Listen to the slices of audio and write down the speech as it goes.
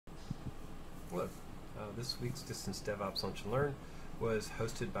This week's Distance DevOps Lunch and Learn was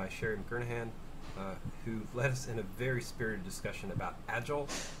hosted by Sherri McGurnaghan, who led us in a very spirited discussion about Agile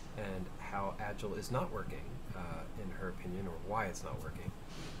and how Agile is not working, in her opinion, or why it's not working.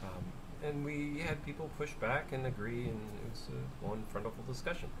 And we had people push back and agree, and it was one frontal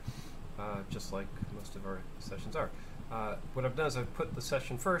discussion, just like most of our sessions are. What I've done is I've put the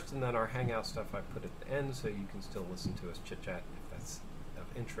session first, and then our Hangout stuff I put at the end, so you can still listen to us chit-chat if that's of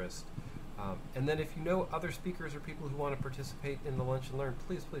interest. And then if you know other speakers or people who want to participate in the Lunch and Learn,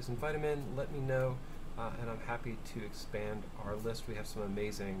 please invite them in, let me know, and I'm happy to expand our list. We have some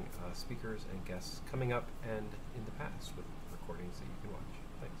amazing speakers and guests coming up and in the past with recordings that you can watch.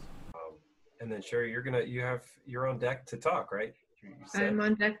 Thanks. And then Sherri, you're on deck to talk, right? I'm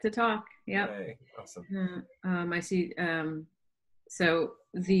on deck to talk. Yep. Okay, awesome. I see. So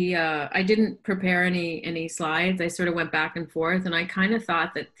I didn't prepare any slides. I sort of went back and forth, and I kind of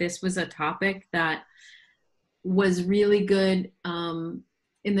thought that this was a topic that was really good in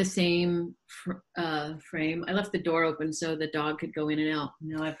the same frame. I left the door open so the dog could go in and out.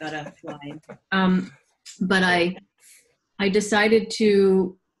 Now I've got to fly. But I decided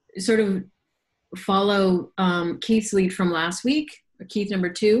to sort of follow Keith's lead from last week, Keith number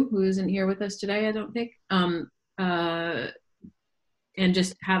 2, who isn't here with us today, I don't think, and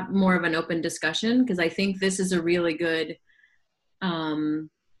just have more of an open discussion, because I think this is a really good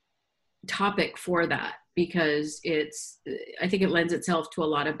topic for that, because I think it lends itself to a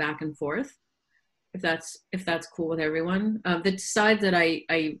lot of back and forth, if that's cool with everyone. The slides that I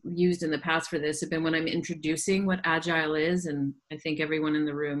used in the past for this have been when I'm introducing what Agile is, and I think everyone in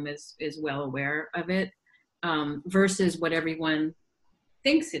the room is well aware of it, versus what everyone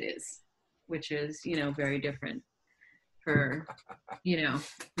thinks it is, which is, very different for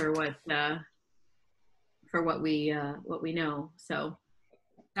what we know. So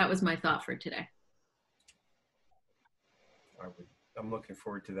that was my thought for today. I'm looking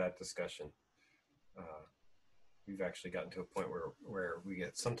forward to that discussion. We've actually gotten to a point where we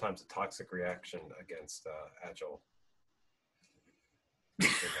get sometimes a toxic reaction against Agile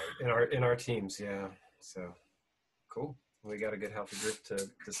in our teams. Yeah, so cool. We got a good healthy group to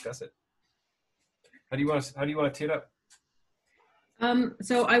discuss it. How do you want to tee it up?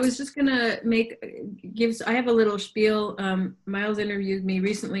 So I was just gonna I have a little spiel. Miles interviewed me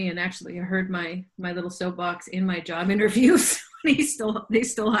recently, and actually I heard my little soapbox in my job interviews. They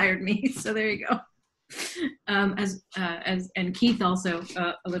still hired me, so there you go. And Keith also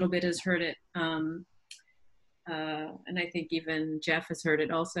a little bit has heard it, and I think even Jeff has heard it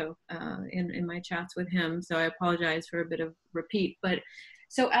also in my chats with him. So I apologize for a bit of repeat. But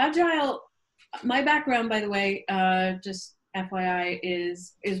so Agile, my background, by the way, just FYI,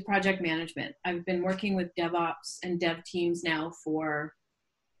 is project management. I've been working with DevOps and dev teams now for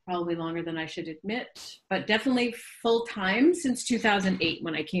probably longer than I should admit, but definitely full time since 2008,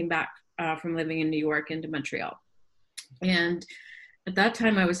 when I came back from living in New York into Montreal. And at that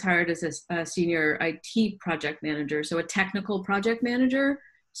time I was hired as a senior IT project manager, so a technical project manager.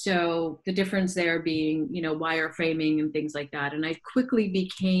 So the difference there being, wireframing and things like that. And I quickly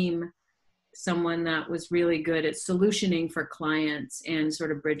became someone that was really good at solutioning for clients and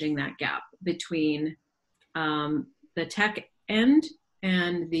sort of bridging that gap between the tech end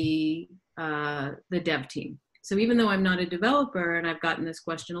and the dev team. So even though I'm not a developer, and I've gotten this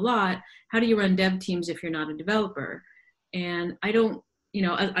question a lot, how do you run dev teams if you're not a developer? And I don't,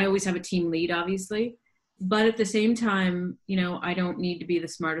 I always have a team lead, obviously, but at the same time, I don't need to be the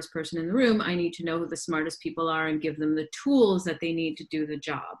smartest person in the room. I need to know who the smartest people are and give them the tools that they need to do the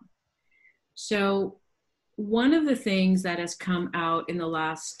job. So one of the things that has come out in the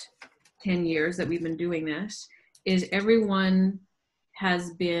last 10 years that we've been doing this is everyone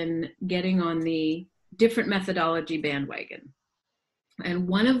has been getting on the different methodology bandwagon. And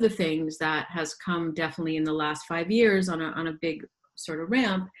one of the things that has come definitely in the last 5 years on a big sort of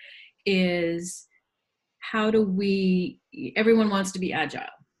ramp is everyone wants to be agile,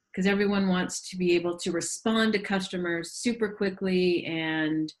 because everyone wants to be able to respond to customers super quickly,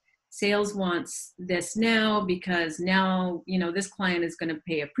 and sales wants this now because now, this client is going to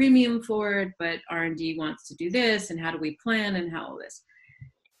pay a premium for it, but R&D wants to do this, and how do we plan and how all this.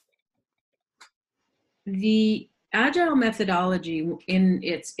 The Agile methodology in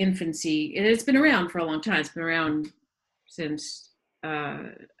its infancy, it's been around for a long time. It's been around since,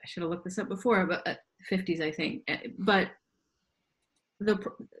 I should have looked this up before, but 50s, I think. But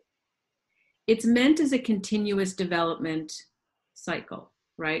it's meant as a continuous development cycle,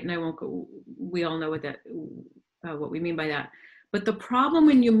 right? And I won't go, we all know what we mean by that. But the problem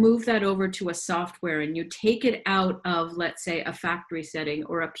when you move that over to a software and you take it out of, let's say, a factory setting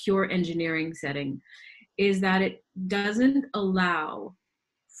or a pure engineering setting, is that it doesn't allow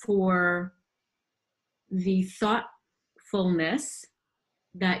for the thoughtfulness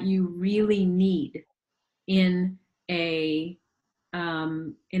that you really need in an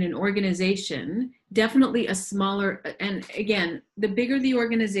organization. Definitely a smaller, and again, the bigger the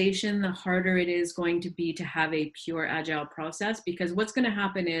organization, the harder it is going to be to have a pure agile process, because what's going to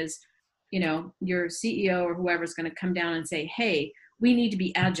happen is, your CEO or whoever is going to come down and say, hey, we need to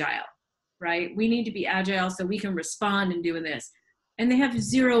be agile, right? We need to be agile so we can respond and doing this. And they have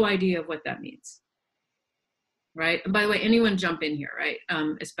zero idea of what that means, right? And by the way, anyone jump in here, right?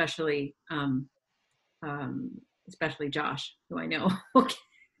 Especially Josh, who I know.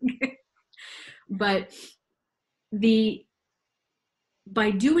 Okay. But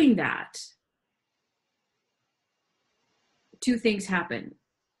by doing that, two things happen,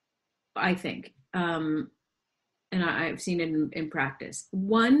 I think. And I've seen it in practice.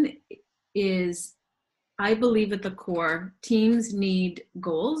 One is, I believe at the core, teams need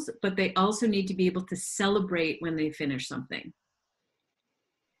goals, but they also need to be able to celebrate when they finish something.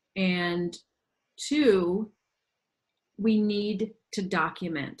 And two, we need to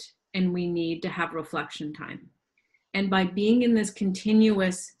document, and we need to have reflection time. And by being in this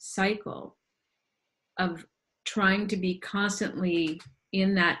continuous cycle of trying to be constantly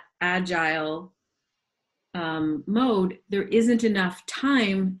in that agile mode, there isn't enough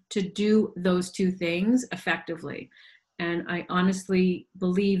time to do those two things effectively. And I honestly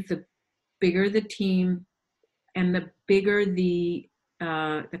believe the bigger the team and the bigger the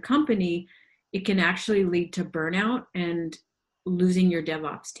company, it can actually lead to burnout and losing your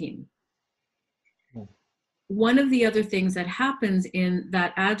DevOps team. One of the other things that happens in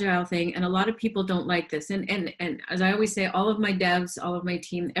that agile thing, and a lot of people don't like this, and as I always say, all of my devs, all of my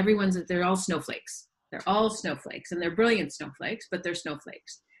team, they're all snowflakes. They're all snowflakes, and they're brilliant snowflakes, but they're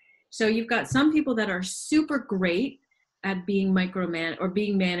snowflakes. So you've got some people that are super great at being micromanaged or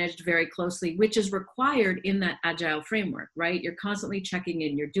being managed very closely, which is required in that agile framework, right? You're constantly checking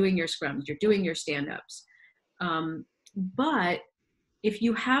in, you're doing your scrums, you're doing your stand-ups. But if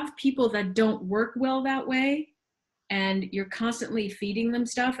you have people that don't work well that way, and you're constantly feeding them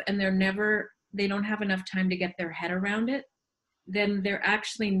stuff and they don't have enough time to get their head around it, then they're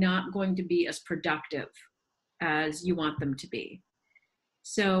actually not going to be as productive as you want them to be.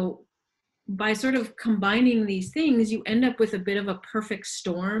 So by sort of combining these things, you end up with a bit of a perfect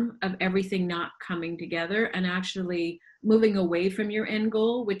storm of everything not coming together and actually moving away from your end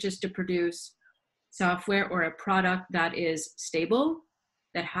goal, which is to produce software or a product that is stable,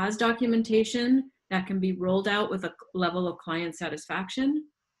 that has documentation, that can be rolled out with a level of client satisfaction,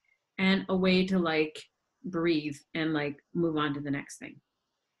 and a way to breathe and move on to the next thing.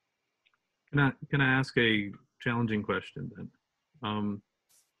 Can I ask a challenging question then?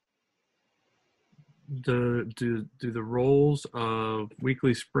 Do the roles of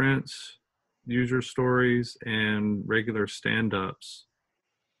weekly sprints, user stories, and regular stand-ups,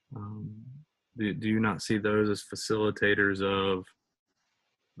 do you not see those as facilitators of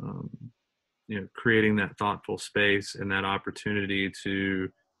creating that thoughtful space and that opportunity to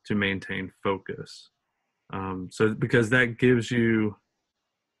maintain focus? So because that gives you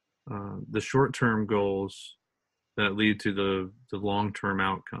the short-term goals that lead to the long-term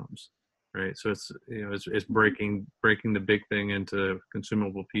outcomes, right? So it's breaking the big thing into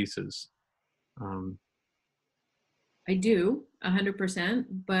consumable pieces. I do 100%,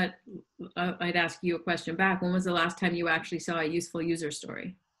 but I'd ask you a question back. When was the last time you actually saw a useful user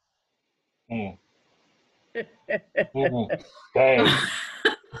story? Dang, that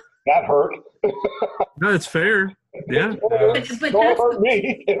hurt. No, it's fair. Yeah. But Don't hurt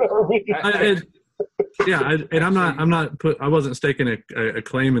me. It hurt me. I wasn't staking a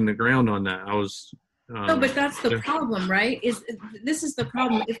claim in the ground on that. I was. No, but that's the problem, right? This is the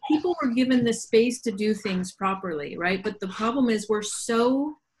problem. If people were given the space to do things properly, right? But the problem is we're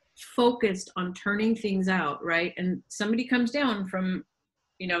so focused on turning things out, right? And somebody comes down from,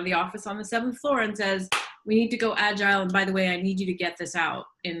 the office on the 7th floor and says, we need to go agile. And by the way, I need you to get this out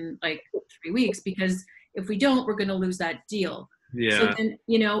in 3 weeks, because if we don't, we're going to lose that deal. Yeah. So then,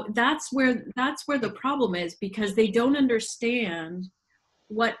 that's where the problem is, because they don't understand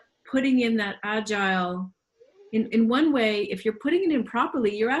what putting in that agile, in one way, if you're putting it in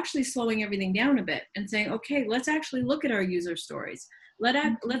properly, you're actually slowing everything down a bit and saying, okay, let's actually look at our user stories.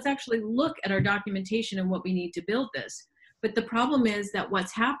 Let's actually look at our documentation and what we need to build this. But the problem is that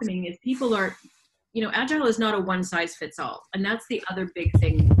what's happening is people are, agile is not a one size fits all. And that's the other big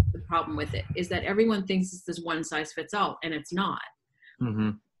thing, the problem with it, is that everyone thinks it's this one size fits all, and it's not. Mm-hmm.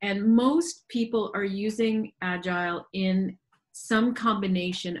 And most people are using agile in some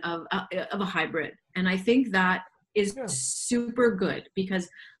combination of a hybrid. And I think that is super good because,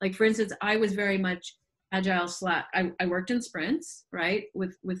 like, for instance, I was very much Agile / I worked in sprints, right?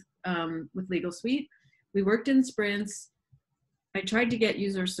 With Legal Suite. We worked in sprints. I tried to get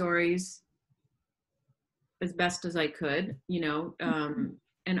user stories as best as I could, and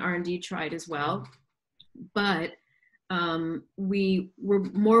R&D tried as well. But we were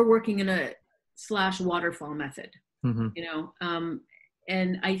more working in a / waterfall method, and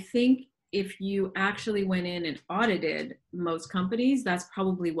I think if you actually went in and audited most companies, that's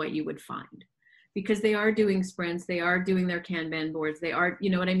probably what you would find, because they are doing sprints, they are doing their Kanban boards, they are, you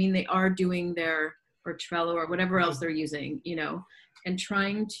know what I mean? They are doing their, or Trello or whatever else they're using, and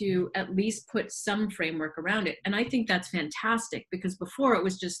trying to at least put some framework around it. And I think that's fantastic, because before it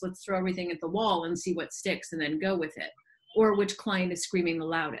was just, let's throw everything at the wall and see what sticks and then go with it, or which client is screaming the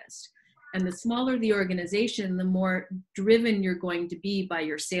loudest. And the smaller the organization, the more driven you're going to be by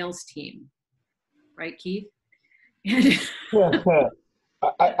your sales team. Right, Keith? Yeah.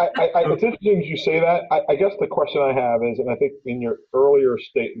 It's interesting you say that. I guess the question I have is, and I think in your earlier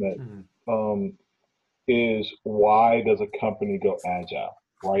statement, is why does a company go agile,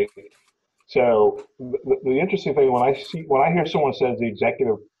 right? So the interesting thing, when I hear someone says the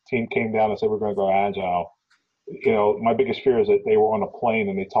executive team came down and said we're going to go agile, my biggest fear is that they were on a plane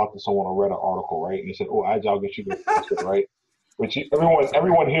and they talked to someone or read an article, right? And they said, "Oh, agile gets you there faster," right? Which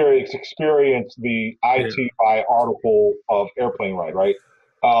everyone here has experienced the IT by article of airplane ride, right?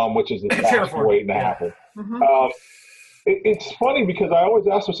 Which is the faster waiting to happen. It's funny because I always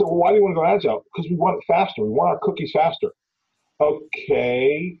ask myself, well, why do you want to go agile? Because we want it faster. We want our cookies faster.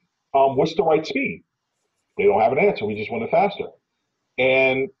 Okay, what's the right speed? They don't have an answer. We just want it faster.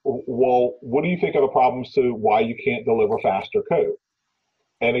 And, well, what do you think are the problems to why you can't deliver faster code?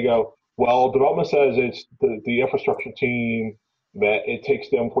 And they go, well, development says it's the infrastructure team, that it takes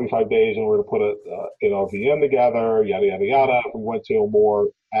them 45 days in order to put a VM together, yada, yada, yada. If we went to a more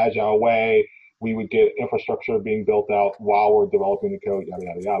agile way, we would get infrastructure being built out while we're developing the code, yada,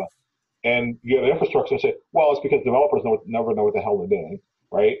 yada, yada. And you have the infrastructure and say, well, it's because developers never know what the hell they're doing,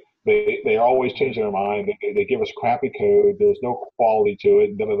 right? They are always changing their mind. They give us crappy code. There's no quality to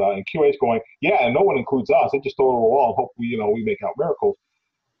it. Da, da, da. And QA is going, yeah, and no one includes us. They just throw it on the wall and hope we make out miracles.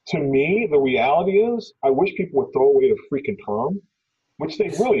 To me, the reality is, I wish people would throw away the freaking term, which they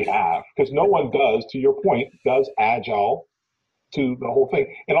really have, because no one does, to your point, does agile to the whole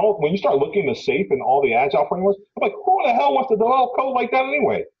thing. And when you start looking at SAFe and all the agile frameworks, I'm like, who the hell wants to develop code like that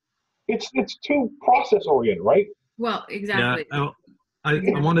anyway? It's too process oriented, right? Well, exactly. Yeah, I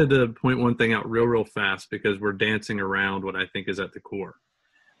wanted to point one thing out real fast, because we're dancing around what I think is at the core.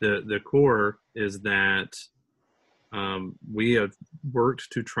 The core is that we have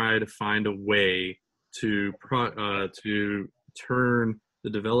worked to try to find a way to turn the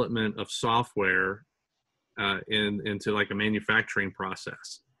development of software into like a manufacturing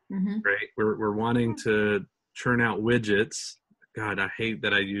process, right? We're wanting to churn out widgets. God, I hate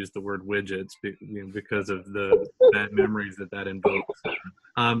that I use the word widgets because of the bad memories that invokes.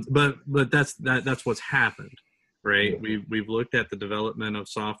 But that's what's happened, right? We've looked at the development of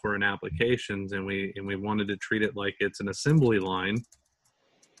software and applications, and we wanted to treat it like it's an assembly line,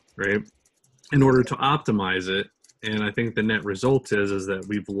 right? In order to optimize it. And I think the net result is that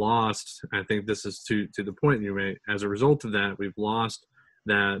we've lost, I think this is to the point you made, as a result of that, we've lost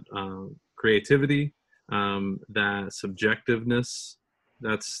that creativity, that subjectiveness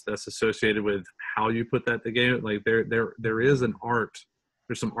that's associated with how you put that together. Like there is an art,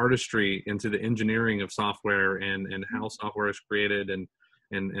 there's some artistry into the engineering of software and how software is created and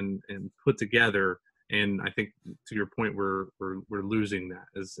put together. And I think, to your point, we're losing that.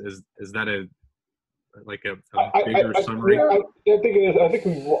 Is that a bigger summary? I think it is. I think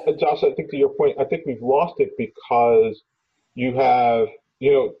Josh, I think to your point, I think we've lost it because you have,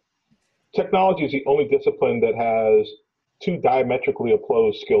 technology is the only discipline that has two diametrically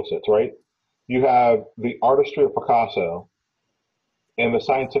opposed skill sets, right? You have the artistry of Picasso and the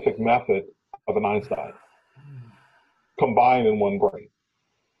scientific method of an Einstein combined in one brain,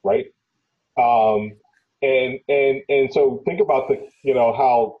 right? And so think about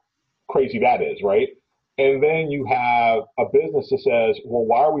how crazy that is, right? And then you have a business that says, well,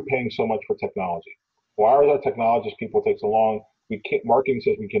 why are we paying so much for technology? Why are our technologist people take so long? Marketing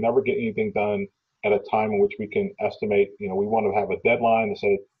says we can never get anything done at a time in which we can estimate, we want to have a deadline to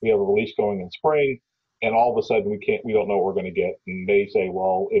say we have a release going in spring, and all of a sudden we don't know what we're going to get. And they say,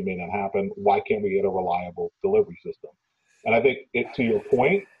 well, it may not happen. Why can't we get a reliable delivery system? And I think to your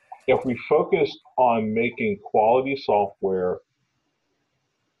point, if we focused on making quality software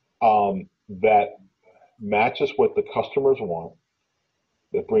that matches what the customers want,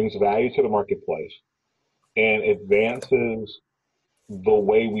 that brings value to the marketplace, and advances the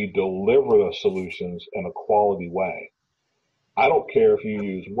way we deliver those solutions in a quality way. I don't care if you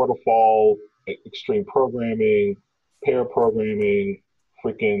use waterfall, extreme programming, pair programming,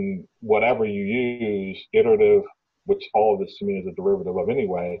 freaking whatever you use, iterative, which all of this to me is a derivative of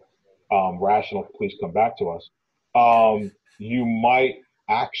anyway, rational, please come back to us. You might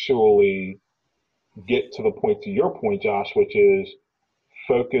actually get to the point, to your point, Josh, which is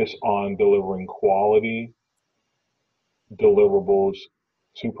focus on delivering quality deliverables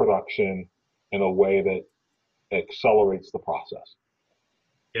to production in a way that accelerates the process.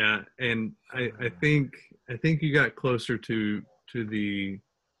 Yeah, and I think you got closer to the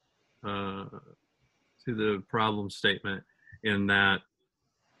problem statement, in that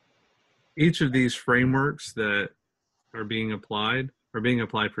each of these frameworks that are being applied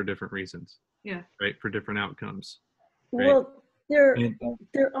for different reasons. Yeah. Right, for different outcomes. Right? Well,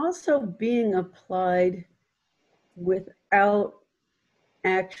 they're also being applied without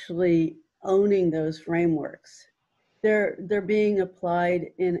actually owning those frameworks. They're being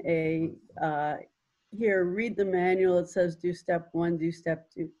applied in a here, read the manual. It says do step 1, do step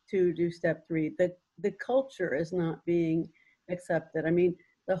 2, do step 3. The culture is not being accepted. I mean,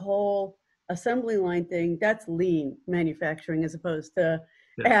 the whole assembly line thing, that's lean manufacturing as opposed to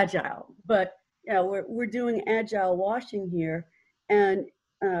agile. But yeah, we're doing agile washing here. And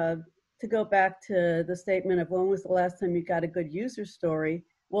to go back to the statement of when was the last time you got a good user story?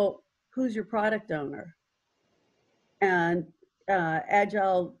 Well, who's your product owner? And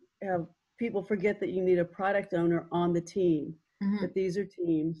agile, people forget that you need a product owner on the team, that these are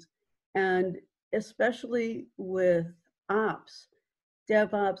teams. And especially with ops,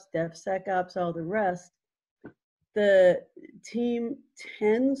 DevOps, DevSecOps, all the rest, the team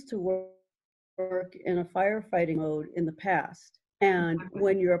tends to work in a firefighting mode in the past. And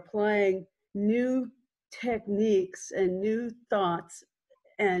when you're applying new techniques and new thoughts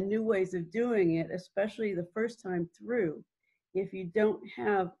and new ways of doing it, especially the first time through, if you don't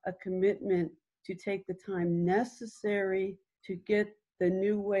have a commitment to take the time necessary to get the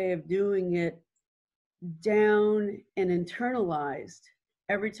new way of doing it down and internalized,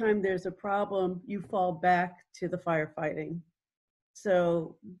 every time there's a problem, you fall back to the firefighting.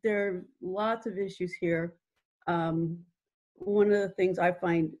 So there are lots of issues here. One of the things I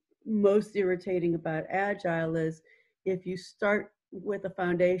find most irritating about Agile is if you start with a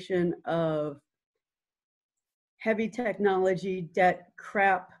foundation of heavy technology, debt,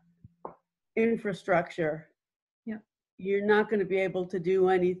 crap, infrastructure, you're not going to be able to do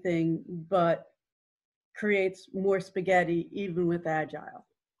anything but creates more spaghetti, even with Agile.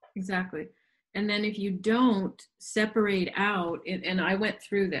 Exactly. And then if you don't separate out, and I went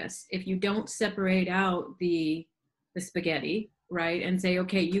through this, if you don't separate out the spaghetti, right, and say,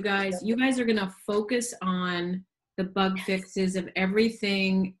 okay, you guys are going to focus on the bug fixes of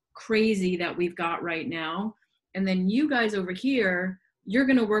everything crazy that we've got right now. And then you guys over here, you're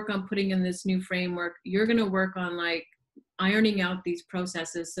going to work on putting in this new framework. You're going to work on like ironing out these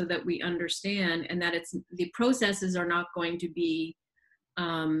processes so that we understand, and that the processes are not going to be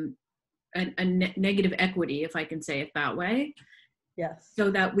a negative equity, if I can say it that way. Yes.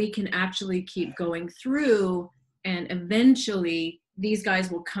 So that we can actually keep going through, and eventually these guys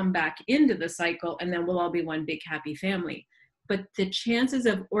will come back into the cycle, and then we'll all be one big happy family. But the chances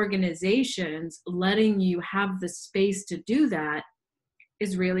of organizations letting you have the space to do that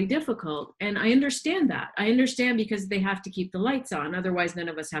is really difficult. And I understand that. I understand because they have to keep the lights on. Otherwise, none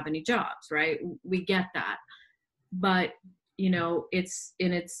of us have any jobs, right? We get that. But, it's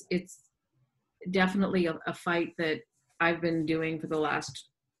definitely a fight that I've been doing for the last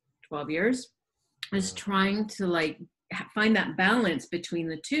 12 years, is trying to like find that balance between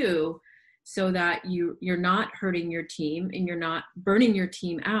the two, so that you're not hurting your team and you're not burning your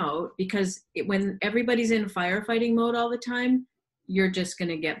team out, because when everybody's in firefighting mode all the time, you're just going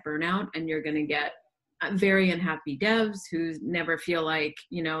to get burnout, and you're going to get very unhappy devs who never feel like,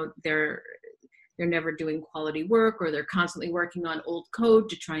 they're never doing quality work, or they're constantly working on old code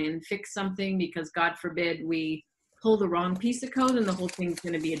to try and fix something, because God forbid we pull the wrong piece of code and the whole thing's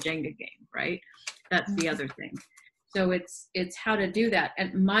going to be a Jenga game, right? That's the other thing. So it's how to do that.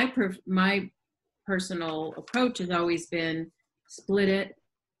 And my personal approach has always been split it,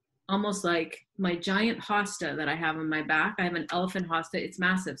 almost like my giant hosta that I have on my back. I have an elephant hosta. It's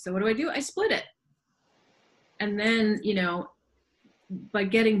massive. So what do? I split it. And then, but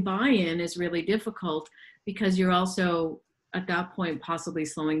getting buy-in is really difficult, because you're also at that point possibly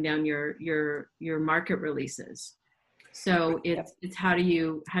slowing down your market releases. So it's how do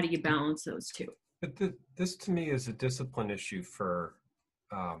you balance those two? But this to me is a discipline issue for,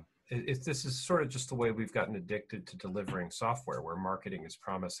 this is sort of just the way we've gotten addicted to delivering software, where marketing is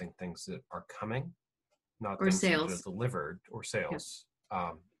promising things that are coming, not Or things that sales. are delivered, or sales.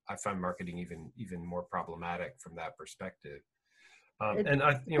 Yeah. I find marketing even more problematic from that perspective. And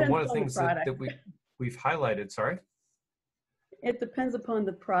one of the things that we've highlighted, sorry? It depends upon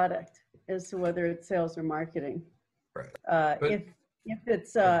the product as to whether it's sales or marketing. Right. If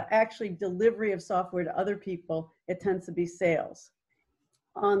it's actually delivery of software to other people, it tends to be sales.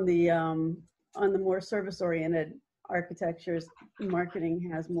 On the more service-oriented architectures, marketing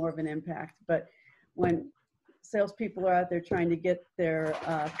has more of an impact. But when salespeople are out there trying to get their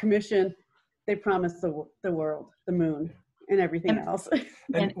commission, they promise the world, the moon, and everything else.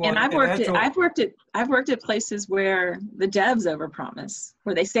 And I've worked at places where the devs overpromise,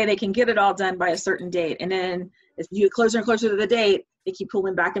 where they say they can get it all done by a certain date, and then as you get closer and closer to the date, they keep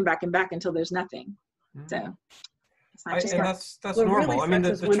pulling back and back and back until there's nothing. So it's not just that's normal. Really, I mean,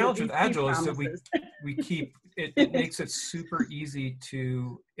 the challenge with VP Agile is promises. that we keep it makes it super easy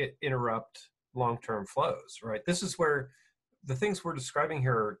to interrupt long-term flows, right? This is where the things we're describing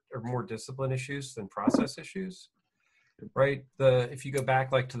here are more discipline issues than process issues, right? If you go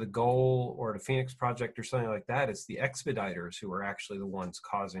back like to the goal or to Phoenix Project or something like that, it's the expediters who are actually the ones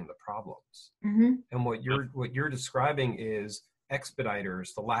causing the problems. Mm-hmm. And what you're describing is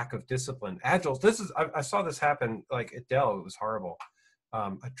expediters, the lack of discipline. Agile, I saw this happen like at Dell. It was horrible. I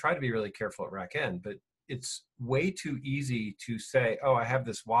try to be really careful at rack end, but it's way too easy to say, oh, I have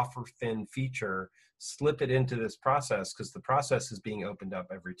this wafer thin feature, slip it into this process because the process is being opened up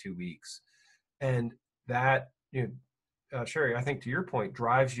every 2 weeks. And that, Sherri, I think to your point,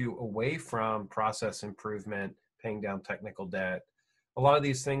 drives you away from process improvement, paying down technical debt. A lot of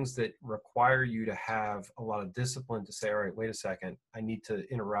these things that require you to have a lot of discipline to say, all right, wait a second, I need to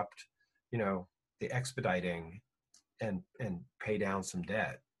interrupt, the expediting and pay down some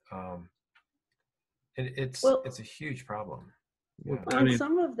debt. It's a huge problem. Yeah. On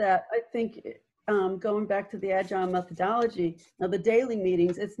some of that, I think, going back to the Agile methodology, now the daily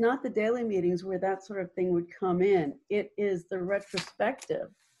meetings, it's not the daily meetings where that sort of thing would come in. It is the retrospective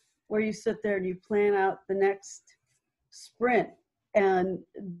where you sit there and you plan out the next sprint, and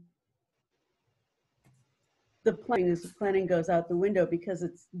the planning goes out the window because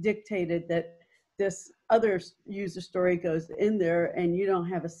it's dictated that this other user story goes in there and you don't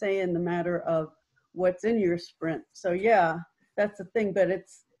have a say in the matter of what's in your sprint. So yeah, that's the thing, but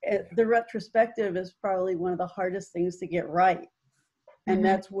the retrospective is probably one of the hardest things to get right. And Mm-hmm.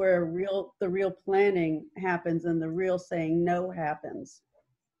 that's where the real planning happens and the real saying no happens.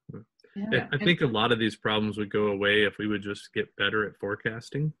 Yeah. I think a lot of these problems would go away if we would just get better at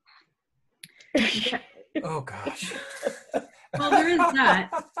forecasting. Oh gosh. Well, there is that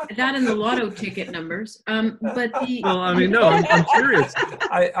and the lotto ticket numbers. But well, I mean, no, I'm curious.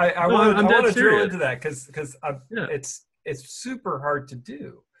 I want to drill into that because it's super hard to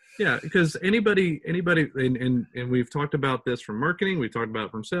do. Yeah, because anybody, and we've talked about this from marketing, we talked about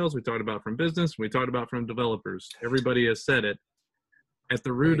it from sales, we talked about it from business, we talked about it from developers. Everybody has said it. At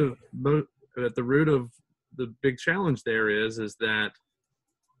the root of the big challenge there is that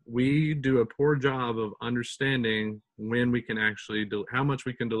we do a poor job of understanding when we can actually how much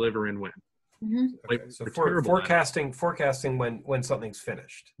we can deliver and when. Mm-hmm. Okay, so forecasting when something's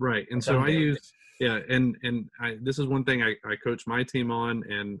finished. Right, and so I use this is one thing I coach my team on,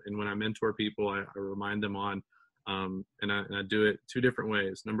 and when I mentor people, I remind them on, and I do it 2 different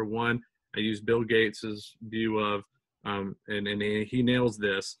ways. Number one, I use Bill Gates's view of, and he nails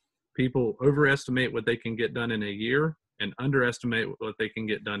this: people overestimate what they can get done in a year and underestimate what they can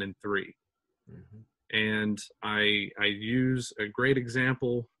get done in 3. Mm-hmm. And I use a great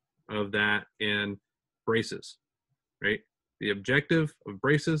example of that in braces, right? The objective of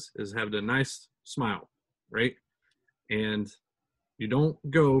braces is have a nice smile, right? And you don't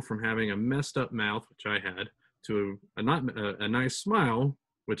go from having a messed up mouth, which I had, to a nice smile,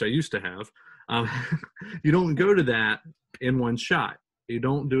 which I used to have. You don't go to that in one shot. You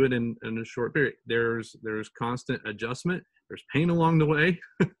don't do it in a short period. There's constant adjustment. There's pain along the way,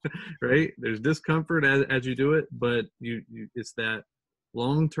 right? There's discomfort as you do it, but it's that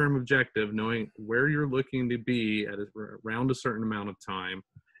long-term objective, knowing where you're looking to be at around a certain amount of time,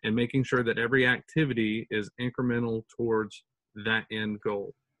 and making sure that every activity is incremental towards that end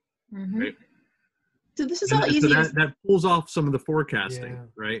goal. Mm-hmm. Right? So this is all easy. So that pulls off some of the forecasting,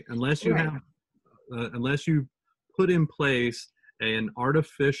 right? Unless you have, unless you put in place an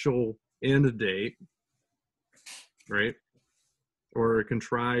artificial end date, right, or a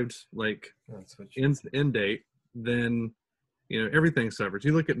contrived end date, then You know, everything suffers.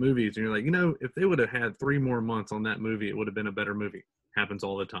 You look at movies and you're like, you know, if they would have had 3 more months on that movie, it would have been a better movie. Happens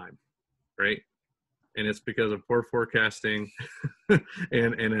all the time, right? And it's because of poor forecasting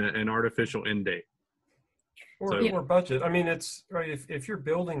and an artificial end date. Or budget. I mean, it's right. If you're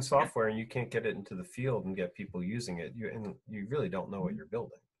building software and you can't get it into the field and get people using it, you really don't know what you're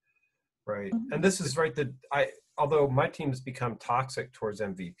building, right? Mm-hmm. And this is right that although my team's become toxic towards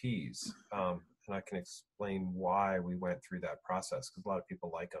MVPs, and I can explain why we went through that process because a lot of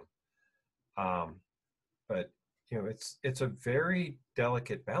people like them. But you know, it's a very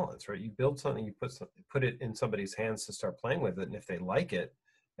delicate balance, right? You build something, you put it in somebody's hands to start playing with it, and if they like it,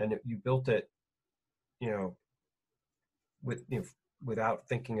 and if you built it, you know, without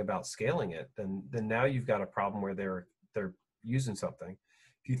thinking about scaling it, then now you've got a problem where they're using something.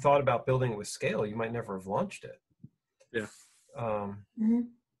 If you thought about building it with scale, you might never have launched it. Yeah.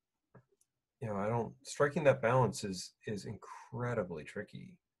 You know, striking that balance is incredibly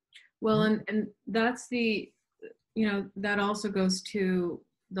tricky. Well, and that's that also goes to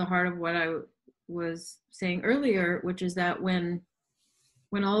the heart of what I was saying earlier, which is that when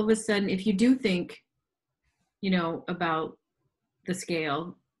all of a sudden, if you do think, about the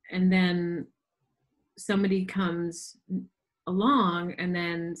scale, and then somebody comes along and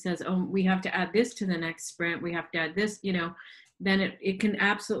then says, oh, we have to add this to the next sprint, we have to add this, then it can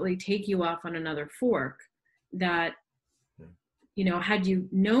absolutely take you off on another fork that, had you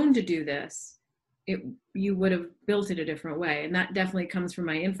known to do this, you would have built it a different way. And that definitely comes from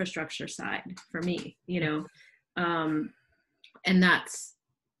my infrastructure side for me, and that's,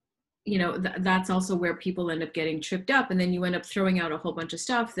 that's also where people end up getting tripped up. And then you end up throwing out a whole bunch of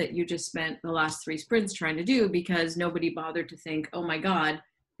stuff that you just spent the last 3 sprints trying to do because nobody bothered to think, oh my God,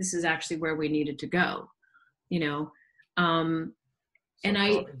 this is actually where we needed to go, and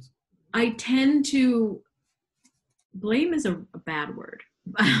I tend to, blame is a bad word,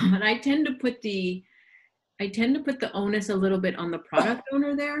 but I tend to put the onus a little bit on the product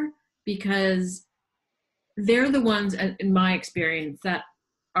owner there, because they're the ones, in my experience, that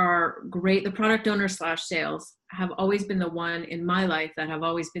are great. The product owner / sales have always been the one in my life that have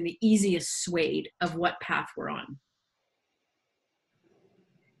always been the easiest swayed of what path we're on.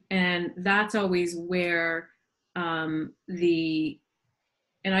 And that's always where and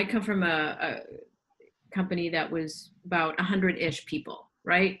I come from a company that was about 100-ish people,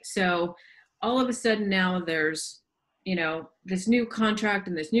 right? So all of a sudden now there's, this new contract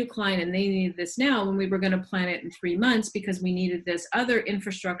and this new client, and they need this now when we were going to plan it in 3 months because we needed this other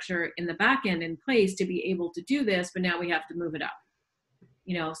infrastructure in the back end in place to be able to do this, but now we have to move it up.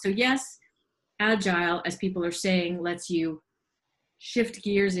 So yes, Agile, as people are saying, lets you shift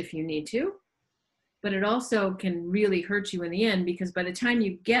gears if you need to, but it also can really hurt you in the end, because by the time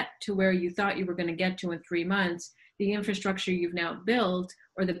you get to where you thought you were going to get to in 3 months, the infrastructure you've now built,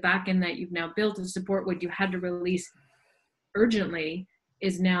 or the backend that you've now built to support what you had to release urgently,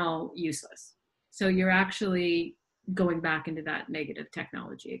 is now useless. So you're actually going back into that negative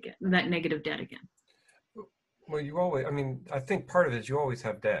technology again, that negative debt again. Well, I think part of it is you always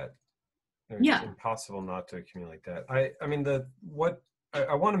have debt. It's impossible not to accumulate debt. I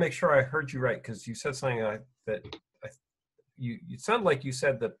want to make sure I heard you right, because you said something you sound like you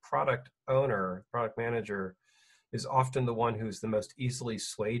said the product owner, product manager, is often the one who's the most easily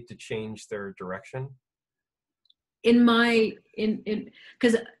swayed to change their direction.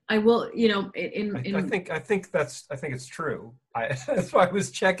 Because I will, I think it's true. That's why I was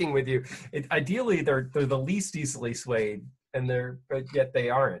checking with you. Ideally, they're the least easily swayed, but yet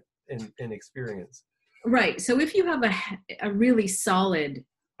they aren't in experience. Right. So if you have a really solid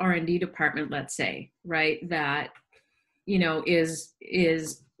R&D department, let's say, right, that,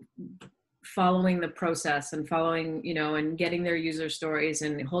 is following the process and following, and getting their user stories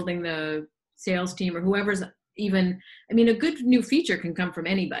and holding the sales team or whoever's a good new feature can come from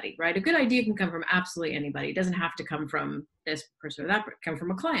anybody, right? A good idea can come from absolutely anybody. It doesn't have to come from this person or that person, come from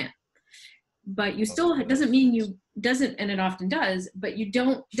a client. But you still, it doesn't mean and it often does, but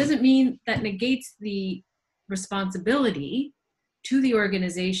doesn't mean that negates the responsibility to the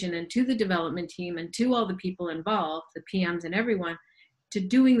organization and to the development team and to all the people involved, the PMs and everyone, to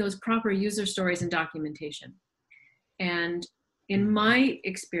doing those proper user stories and documentation. And in my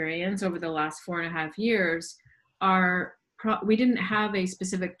experience over the last 4.5 years, we didn't have a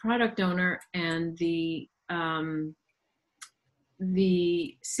specific product owner, and the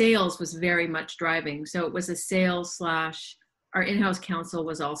sales was very much driving. So it was a sales / our in-house counsel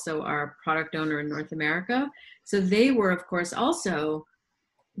was also our product owner in North America. So they were, of course, also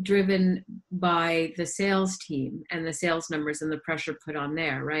driven by the sales team and the sales numbers and the pressure put on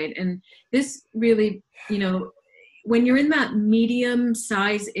there, right? And this really, when you're in that medium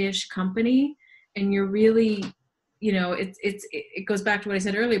size-ish company and you're really, it goes back to what I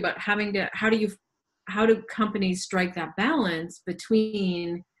said earlier about how do companies strike that balance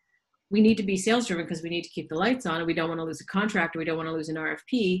between, we need to be sales driven because we need to keep the lights on and we don't want to lose a contract or we don't want to lose an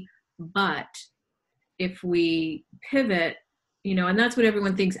RFP. But if we pivot, and that's what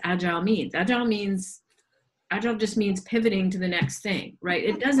everyone thinks Agile means. Agile just means pivoting to the next thing, right?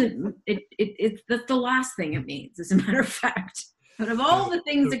 It doesn't, that's the last thing it means, as a matter of fact. But of all the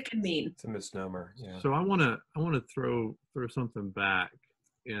things it could mean. It's a misnomer, yeah. So I want to throw something back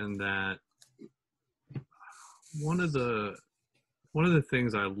in that one of the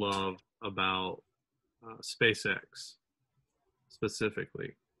things I love about SpaceX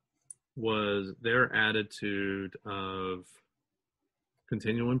specifically was their attitude of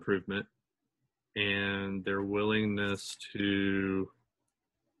continual improvement and their willingness to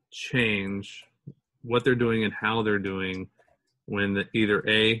change what they're doing and how they're doing when either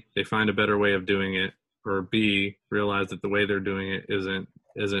A, they find a better way of doing it, or B, realize that the way they're doing it isn't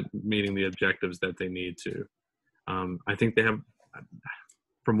meeting the objectives that they need to. I think they have,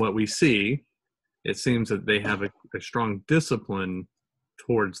 from what we see, it seems that they have a strong discipline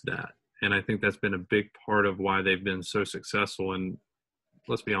towards that. And I think that's been a big part of why they've been so successful in,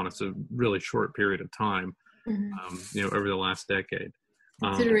 let's be honest, a really short period of time, over the last decade.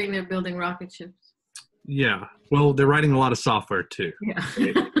 Considering they're building rocket ships. Yeah. Well, they're writing a lot of software too. Yeah.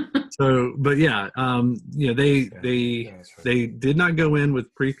 So, but yeah, they did not go in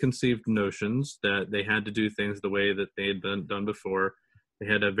with preconceived notions that they had to do things the way that they had done before. They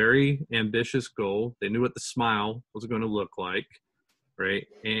had a very ambitious goal. They knew what the smile was going to look like, right?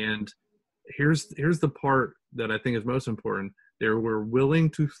 And here's the part that I think is most important. They were willing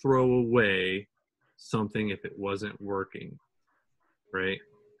to throw away something if it wasn't working, right?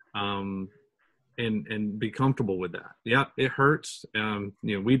 And be comfortable with that. Yeah, it hurts.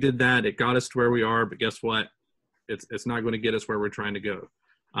 We did that. It got us to where we are, but guess what? It's not going to get us where we're trying to go.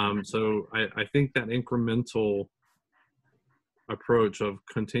 So I think that incremental approach of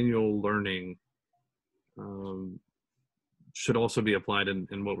continual learning should also be applied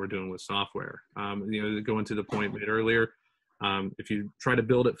in what we're doing with software. Going to the point made earlier, if you try to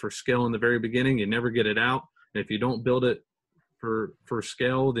build it for scale in the very beginning, you never get it out. And if you don't build it for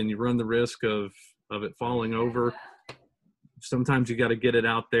scale, then you run the risk of it falling over. Sometimes you got to get it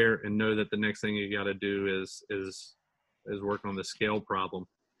out there and know that the next thing you got to do is work on the scale problem.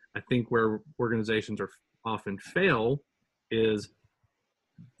 I think where organizations are often fail is,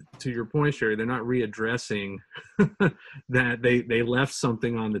 to your point, Sherri, they're not readdressing that they left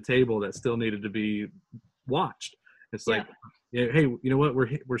something on the table that still needed to be watched. It's like, hey, you know what?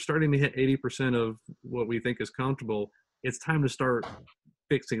 We're starting to hit 80% of what we think is comfortable. It's time to start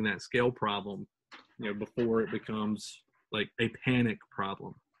fixing that scale problem, before it becomes like a panic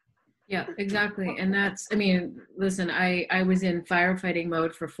problem. Yeah, exactly. And listen, I was in firefighting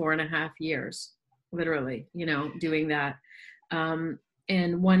mode for 4.5 years, literally, doing that.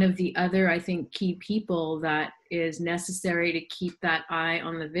 And one of the other, I think, key people that is necessary to keep that eye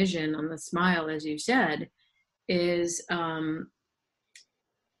on the vision, on the smile, as you said, is I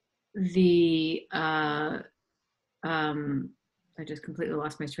just completely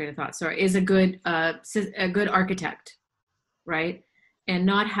lost my train of thought. Sorry, is a good architect, right? And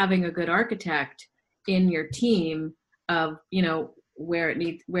not having a good architect in your team of,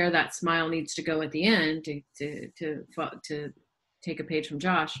 where that smile needs to go at the end to take a page from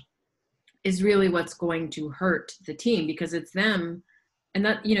Josh, is really what's going to hurt the team, because it's them. And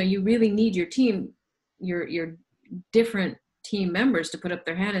that, you really need your team, your different team members to put up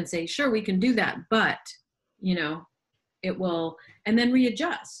their hand and say, sure, we can do that, but it will, and then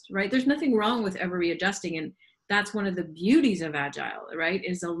readjust, right? There's nothing wrong with ever readjusting. And that's one of the beauties of Agile, right?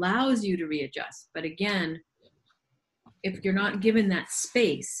 Is allows you to readjust. But again, if you're not given that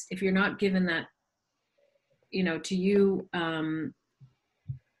space, if you're not given that, to you,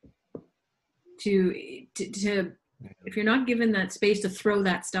 if you're not given that space to throw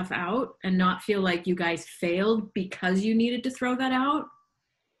that stuff out and not feel like you guys failed because you needed to throw that out,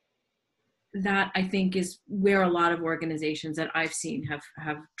 that I think is where a lot of organizations that I've seen have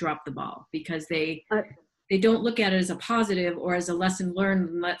dropped the ball, because they don't look at it as a positive or as a lesson learned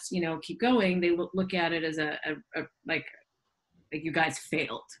and let's, keep going. They look at it as a like you guys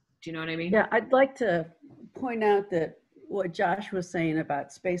failed. Do you know what I mean? Yeah, I'd like to point out that what Josh was saying about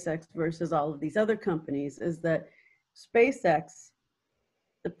SpaceX versus all of these other companies is that SpaceX,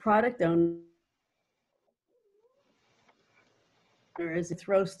 the product owner, is to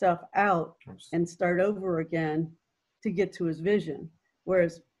throw stuff out and start over again to get to his vision.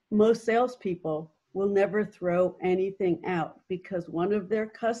 Whereas most salespeople will never throw anything out because one of their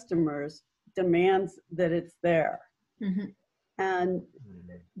customers demands that it's there. Mm-hmm. And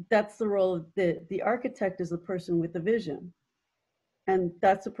that's the role of the architect, is the person with the vision. And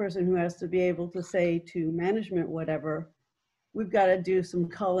that's the person who has to be able to say to management, whatever, we've got to do some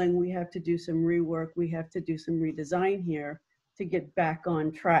culling, we have to do some rework, we have to do some redesign here to get back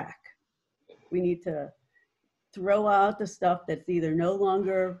on track. We need to throw out the stuff that's either no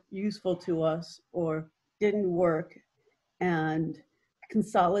longer useful to us or didn't work and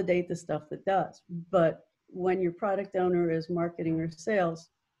consolidate the stuff that does. But when your product owner is marketing or sales,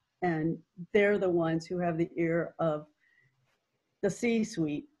 and they're the ones who have the ear of the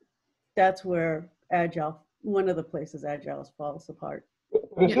C-suite, that's where Agile, one of the places Agile falls apart.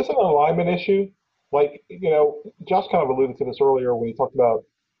 Is this an alignment issue? Like, Josh kind of alluded to this earlier when he talked about,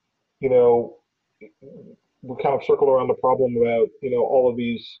 we kind of circled around the problem about, all of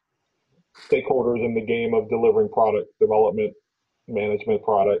these stakeholders in the game of delivering product development, management,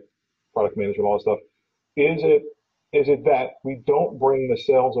 product management, all that stuff. Is it that we don't bring the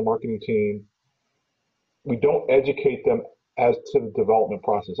sales and marketing team, we don't educate them as to the development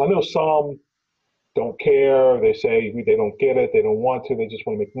process? I know some don't care. They say they don't get it. They don't want to. They just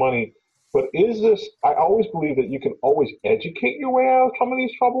want to make money. But I always believe that you can always educate your way out of some of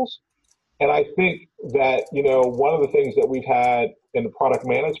these troubles. And I think that, one of the things that we've had in the product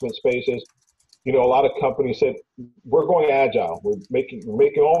management space is, a lot of companies said, we're going agile. We're making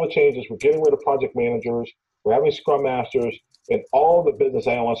all the changes. We're getting rid of project managers. We're having scrum masters, and all the business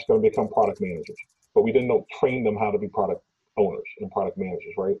analysts are going to become product managers. But we didn't train them how to be product owners and product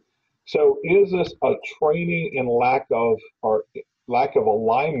managers, right? So is this a training and lack of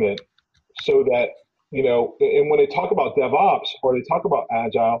alignment so that, and when they talk about DevOps or they talk about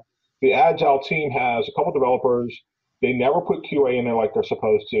Agile, the Agile team has a couple developers. They never put QA in there like they're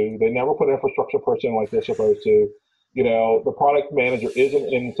supposed to. They never put infrastructure person like they're supposed to. The product manager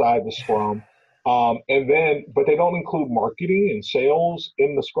isn't inside the Scrum. But they don't include marketing and sales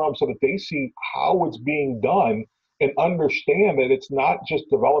in the Scrum so that they see how it's being done and understand that it's not just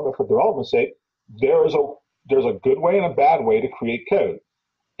development for development's sake. There's a good way and a bad way to create code.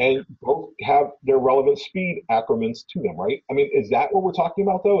 And both have their relevant speed acronyms to them, right? I mean, is that what we're talking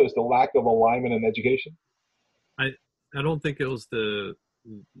about, though, is the lack of alignment in education? I don't think it was the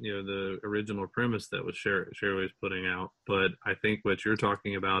original premise that was Sherri was putting out, but I think what you're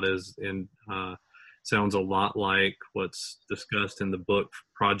talking about sounds a lot like what's discussed in the book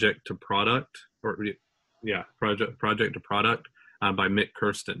Project to Product, Project to Product by Mick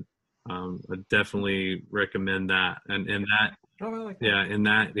Kirsten. I definitely recommend that. And in that, in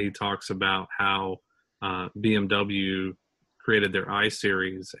that he talks about how BMW created their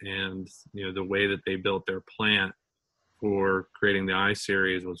I-Series, and the way that they built their plant for creating the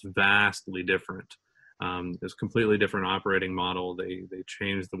I-Series was vastly different. It was a completely different operating model. They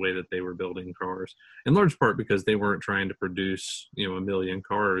changed the way that they were building cars, in large part because they weren't trying to produce, 1 million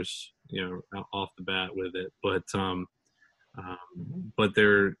cars, off the bat with it. But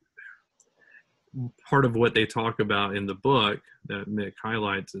they're part of what they talk about in the book that Mick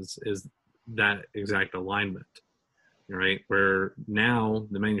highlights is that exact alignment, right? Where now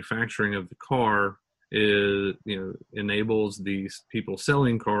the manufacturing of the car is, enables these people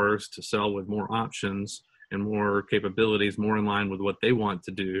selling cars to sell with more options and more capabilities, more in line with what they want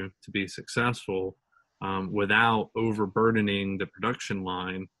to do to be successful, without overburdening the production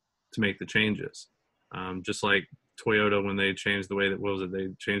line to make the changes. Just like Toyota, when they changed the way they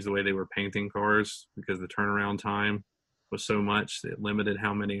changed the way they were painting cars because the turnaround time was so much that it limited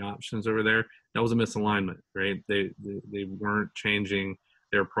how many options over there. That was a misalignment, right? They weren't changing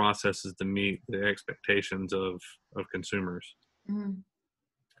their processes to meet the expectations of consumers. Mm-hmm.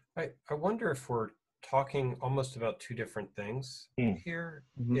 I wonder if we're talking almost about two different things here,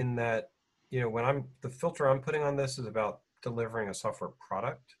 in that, when the filter I'm putting on this is about delivering a software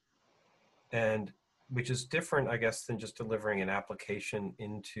product, and which is different, I guess, than just delivering an application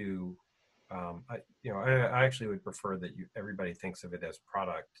into, I actually would prefer that everybody thinks of it as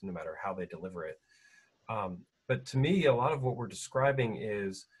product, no matter how they deliver it. But to me, a lot of what we're describing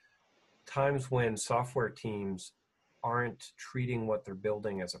is times when software teams aren't treating what they're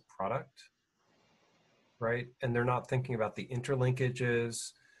building as a product, right? And they're not thinking about the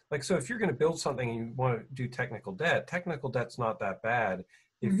interlinkages. Like, so if you're going to build something and you want to do technical debt's not that bad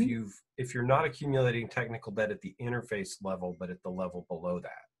if you're not accumulating technical debt at the interface level, but at the level below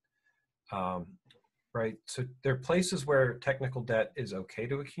that. Right? So there are places where technical debt is okay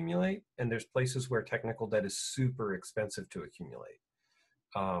to accumulate, and there's places where technical debt is super expensive to accumulate.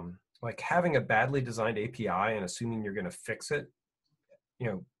 Like having a badly designed API and assuming you're going to fix it,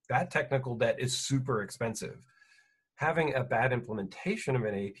 that technical debt is super expensive. Having a bad implementation of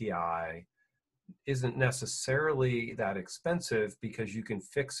an API isn't necessarily that expensive because you can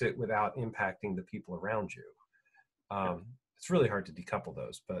fix it without impacting the people around you. It's really hard to decouple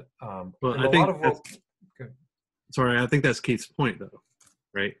those, but I think that's Keith's point though,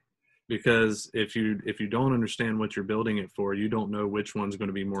 right? Because if you don't understand what you're building it for, you don't know which one's going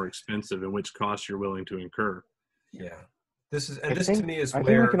to be more expensive and which costs you're willing to incur. Yeah, to me is I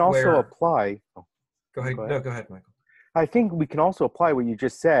think we can also apply. Oh, go ahead. No, go ahead, Michael. I think we can also apply what you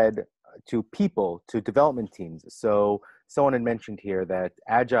just said to people, to development teams. So someone had mentioned here that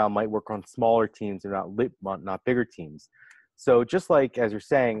Agile might work on smaller teams and not bigger teams. So just like as you're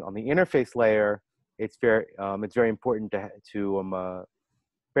saying, on the interface layer, it's very important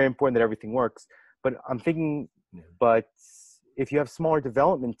very important that everything works. But I'm thinking, but if you have smaller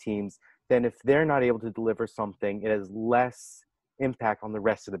development teams, then if they're not able to deliver something, it has less impact on the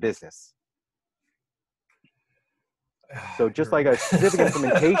rest of the business. So just like a specific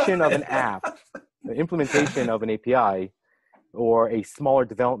implementation of an app, the implementation of an API, or a smaller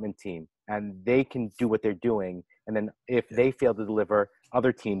development team, and they can do what they're doing, and then if they fail to deliver,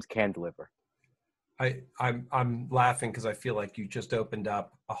 other teams can deliver. I'm laughing because I feel like you just opened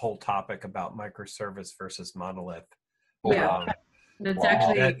up a whole topic about microservice versus monolith. Yeah, that's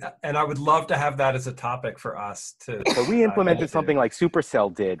actually, and I would love to have that as a topic for us to. So we implemented something like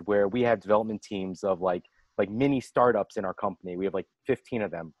Supercell did, where we had development teams of like mini startups in our company. We have like 15 of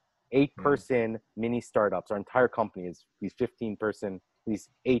them, 8-person mini startups. Our entire company is these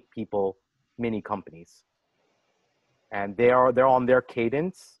 8 people mini companies, and they're on their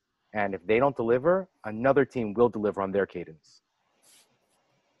cadence. And if they don't deliver, another team will deliver on their cadence.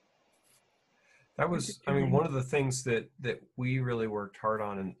 That was, I mean, one of the things that we really worked hard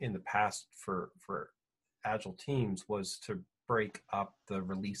on in the past for Agile teams was to break up the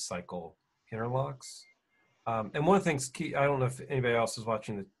release cycle interlocks. And one of the things, Keith, I don't know if anybody else is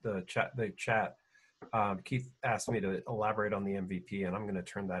watching the chat. Keith asked me to elaborate on the MVP, and I'm going to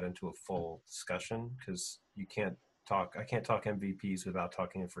turn that into a full discussion because I can't talk MVPs without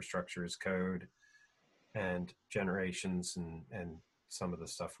talking infrastructure as code and generations and some of the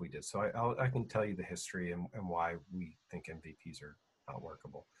stuff we did. So I can tell you the history and why we think MVPs are not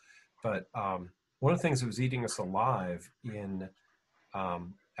workable. But one of the things that was eating us alive in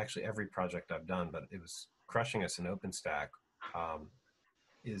actually every project I've done, but it was crushing us in OpenStack,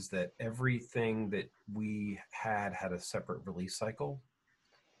 is that everything that we had a separate release cycle.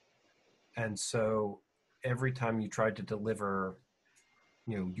 And so every time you tried to deliver,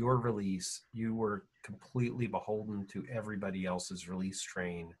 your release, you were completely beholden to everybody else's release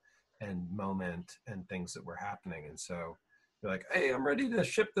train and moment and things that were happening. And so you're like, hey, I'm ready to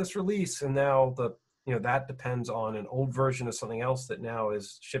ship this release. And now that depends on an old version of something else that now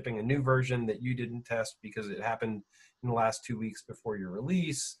is shipping a new version that you didn't test because it happened in the last 2 weeks before your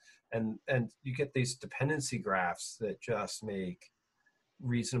release. And you get these dependency graphs that just make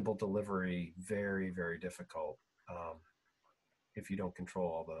reasonable delivery very, very difficult if you don't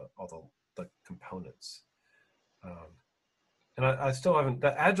control all the components. And I still haven't,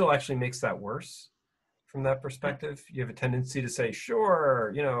 the Agile actually makes that worse from that perspective. You have a tendency to say,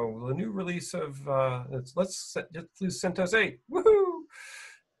 sure, the new release of, let's use CentOS 8, woohoo!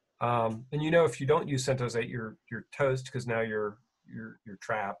 And if you don't use CentOS 8, you're toast because now you're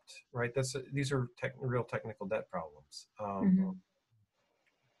trapped, right? These are real technical debt problems.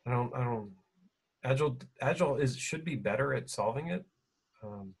 Agile should be better at solving it.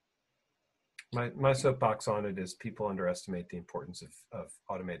 My soapbox on it is people underestimate the importance of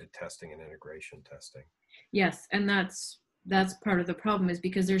automated testing and integration testing. Yes, and that's part of the problem is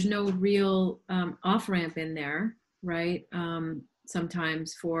because there's no real off-ramp in there, right?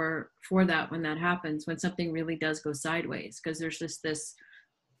 Sometimes for that when that happens, when something really does go sideways, because there's just this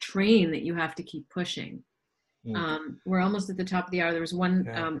train that you have to keep pushing. We're almost at the top of the hour. There was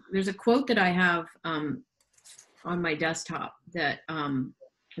one, there's a quote that I have on my desktop that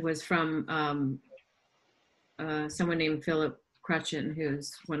was from someone named Philip Crutchen,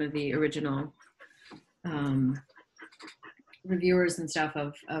 who's one of the original reviewers and stuff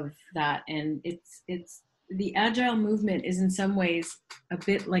of that. And it's the Agile movement is in some ways a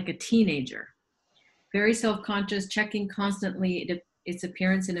bit like a teenager, very self-conscious, checking constantly its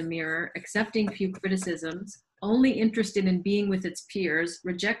appearance in a mirror, accepting few criticisms, only interested in being with its peers,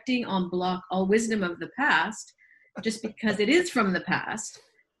 rejecting en bloc all wisdom of the past, just because it is from the past,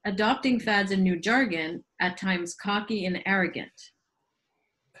 adopting fads and new jargon, at times cocky and arrogant.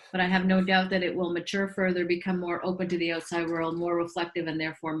 but I have no doubt that it will mature further, become more open to the outside world, more reflective, and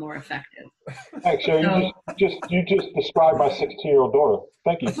therefore more effective. Thanks, Sherri. You just described my 16-year-old daughter.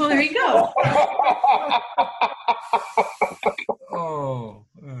 Thank you. Well, there you go. Oh,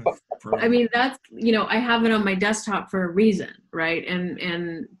 I mean, that's, I have it on my desktop for a reason, right?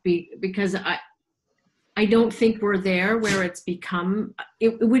 Because I don't think we're there where it's become,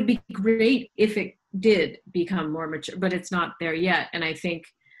 it would be great if it did become more mature, but it's not there yet. And I think,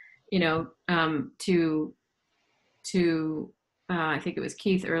 I think it was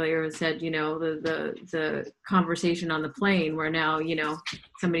Keith earlier who said, the conversation on the plane where now,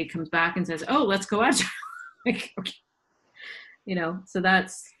 somebody comes back and says, oh, let's go agile. Like, okay. So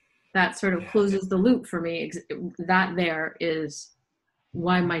that sort of closes the loop for me. That there is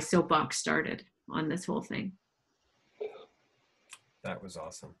why my soapbox started on this whole thing. That was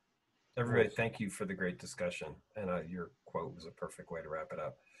awesome. Everybody, thank you for the great discussion. And your quote was a perfect way to wrap it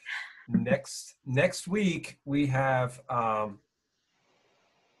up. Next week, we have, of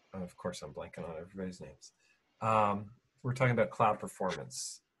course, I'm blanking on everybody's names. We're talking about cloud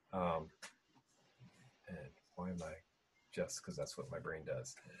performance. And why am I just, because that's what my brain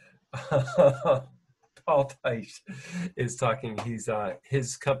does. Paul Teich is talking.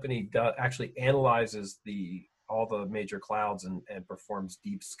 His company actually analyzes all the major clouds and performs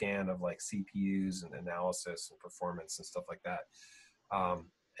deep scan of like CPUs and analysis and performance and stuff like that.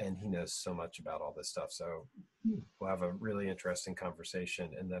 And he knows so much about all this stuff. So we'll have a really interesting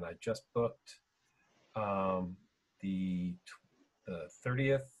conversation. And then I just booked the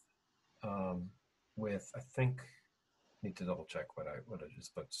 30th with, I think, need to double check what I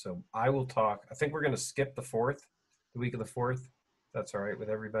just booked. So I will talk. I think we're going to skip the week of the 4th. That's all right with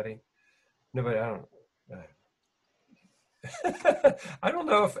everybody. Nobody, I don't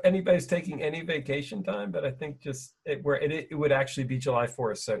know if anybody's taking any vacation time, but I think just it would actually be July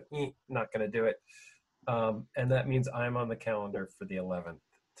 4th. So not going to do it. And that means I'm on the calendar for the 11th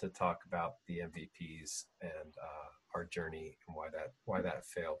to talk about the MVPs and our journey and why that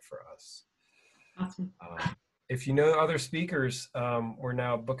failed for us. Awesome. If you know other speakers, we're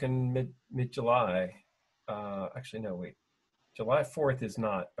now booking mid-July. Actually, no, wait. July 4th is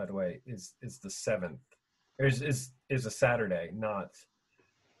not, by the way, is the 7th. Is a Saturday, not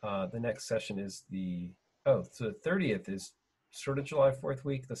the next session is so the 30th is sort of July 4th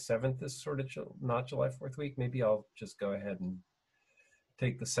week. The 7th is sort of not July 4th week. Maybe I'll just go ahead and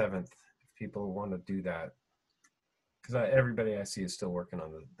take the 7th if people want to do that. Because everybody I see is still working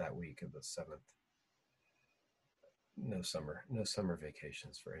on that week of the 7th. No summer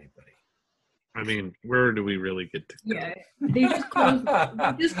vacations for anybody. I mean, where do we really get to go? Yeah, they just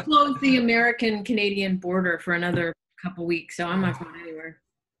closed the American-Canadian border for another couple weeks, so I'm not going anywhere.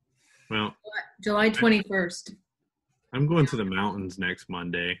 Well, July 21st. I'm going to the mountains next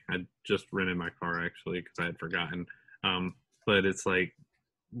Monday. I just rented my car actually because I had forgotten. But it's like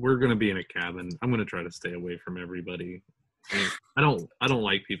we're going to be in a cabin. I'm going to try to stay away from everybody. I don't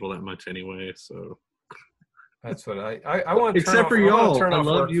like people that much anyway, so. That's what I want to except for y'all. I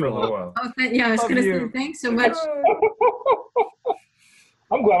love you all. Oh, yeah, I was going to say thanks so much.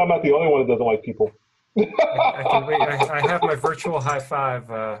 I'm glad I'm not the only one that doesn't like people. I can wait. I have my virtual high five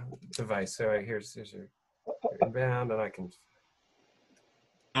device. So here's your inbound, and I can.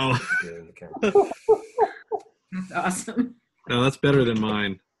 Oh, in the camera. That's awesome. No, that's better than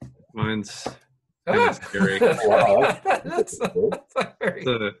mine. Mine's kind of scary. Wow, that's very.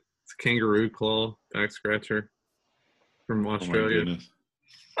 It's a kangaroo claw back scratcher from Australia.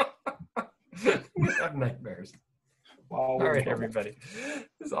 I have nightmares. Wow, all right, everybody.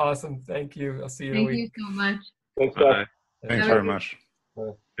 This is awesome. Thank you. I'll see you in a week. Thank you so much. Thanks, Bye. Thanks very much.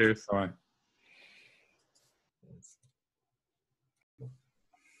 Cheers. Bye.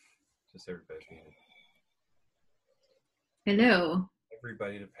 Just everybody. Hello.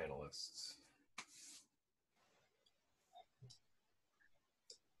 Everybody to panelists.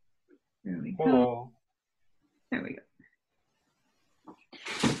 There we go. Hello. There we go.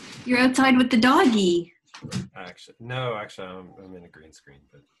 You're outside with the doggy. Actually, I'm in a green screen,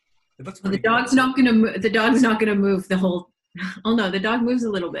 but it looks Well, pretty the dog's good. not going to move. The dog's not going to move the whole. Oh no, the dog moves a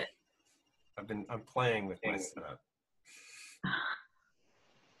little bit. I'm playing with my setup.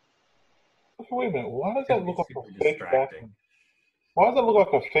 Wait a minute. Why does that look like Super a fake background? Why does that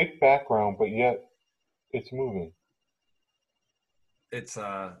look like a fake background, but yet it's moving? It's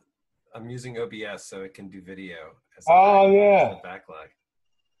I'm using OBS so it can do video. Oh yeah. Backlight.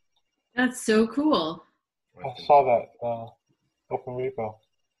 That's so cool. I saw that open repo.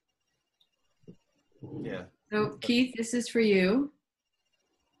 Yeah. So Keith, this is for you.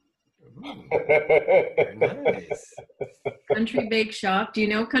 Nice. Country Bake Shop. Do you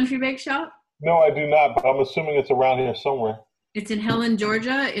know Country Bake Shop? No, I do not, but I'm assuming it's around here somewhere. It's in Helen,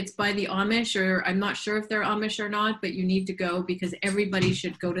 Georgia. It's by the Amish, or I'm not sure if they're Amish or not, but you need to go because everybody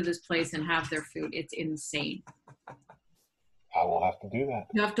should go to this place and have their food. It's insane. I will have to do that.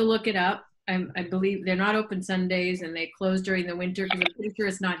 You have to look it up. I believe they're not open Sundays and they close during the winter because I'm pretty sure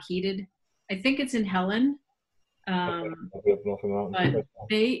it's not heated. I think it's in Helen. But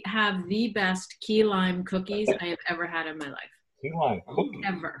they have the best key lime cookies I have ever had in my life. Key lime cookies?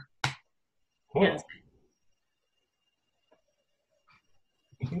 Ever. Huh. Yes.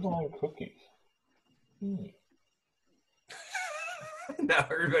 Key lime cookies. Now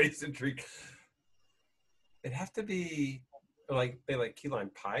everybody's intrigued. It'd have to be like they like key lime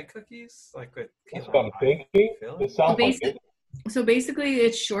pie cookies, like with key That's what I'm thinking. It sounds like it. So basically,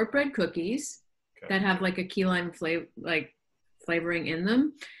 it's shortbread cookies that have like a key lime flavoring in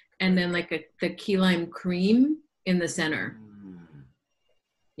them, and then like the key lime cream in the center.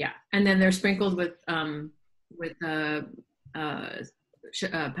 Yeah, and then they're sprinkled with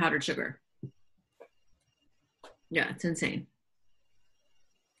powdered sugar. Yeah, it's insane.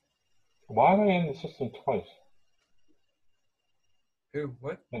 Why am I in the system twice? Who?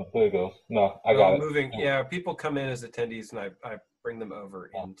 What? Oh, there it goes. No, I got it. Moving. Yeah, people come in as attendees, and I bring them over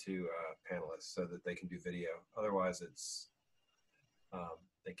into panelists so that they can do video. Otherwise, it's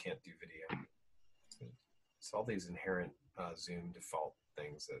they can't do video. It's all these inherent Zoom default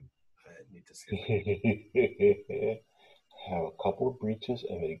things that I need to see. Have a couple of breaches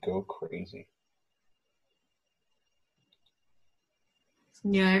and they go crazy.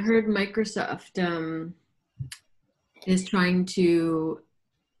 Yeah, I heard Microsoft is trying to,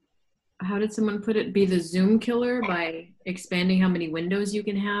 how did someone put it, be the Zoom killer by expanding how many windows you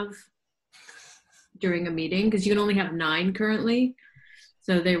can have during a meeting, because you can only have 9 currently.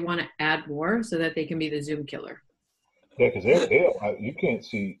 So they want to add more so that they can be the Zoom killer. Yeah, because you can't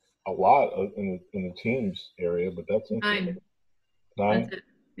see a lot in the Teams area, but that's interesting. 9? That's it.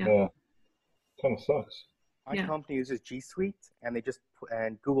 Yeah. Kind of sucks. My company uses G Suite,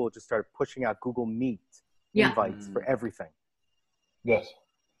 and Google just started pushing out Google Meet invites for everything. Yes.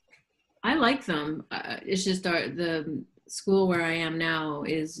 I like them. It's just the school where I am now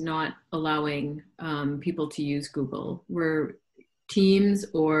is not allowing people to use Google. We're Teams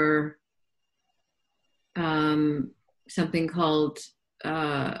or something called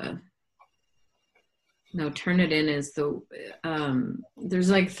Turnitin is the there's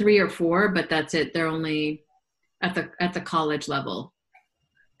like 3 or 4, but that's it. They're only at the college level.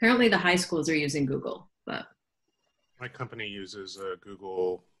 Apparently the high schools are using Google, but my company uses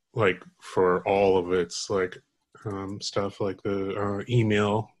Google like for all of its like stuff, like the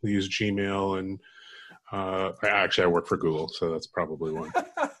email. We use Gmail, and I work for Google, so that's probably one.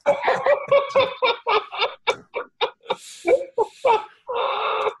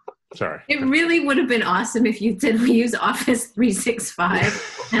 Sorry. It really would have been awesome if you said we use Office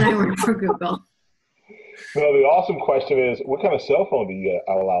 365 and I work for Google. No, the awesome question is, what kind of cell phone do you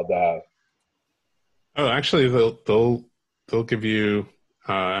are allowed to have? Oh, actually, they'll give you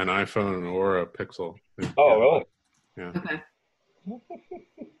an iPhone or a Pixel. Oh, really? Yeah. Okay.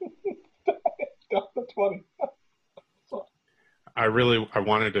 That's funny. I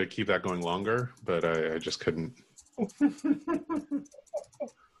wanted to keep that going longer, but I just couldn't.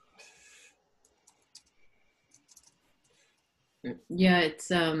 Yeah, it's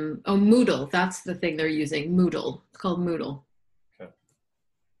Moodle. That's the thing they're using. Moodle. It's called Moodle. Okay.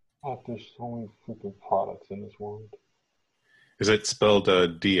 Oh, there's so many freaking products in this world. Is it spelled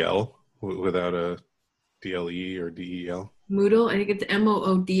DL without a DLE or DEL? Moodle. I think it's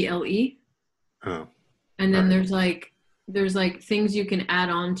MOODLE. Oh. And then there's like things you can add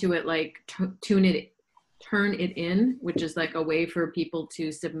on to it, like turn it in, which is like a way for people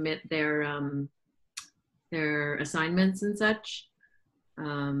to submit their assignments and such.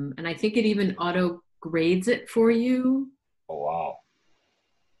 And I think it even auto grades it for you. Oh, wow.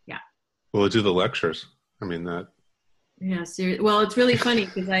 Yeah. Will it do the lectures? I mean that. Yeah, seriously. Well, it's really funny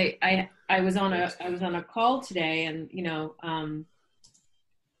because I was on a call today, and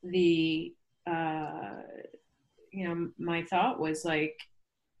my thought was like,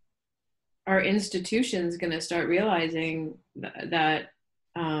 our institution's going to start realizing that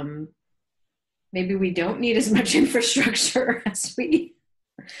maybe we don't need as much infrastructure as we,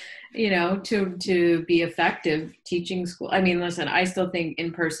 to be effective teaching school. I mean, listen, I still think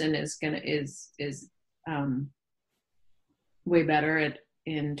in person is way better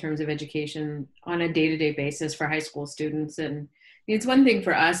in terms of education on a day-to-day basis for high school students. And it's one thing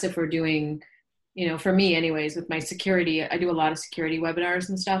for us if we're doing you know, for me anyways, with my security, I do a lot of security webinars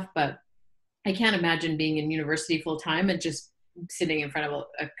and stuff, but I can't imagine being in university full time and just sitting in front of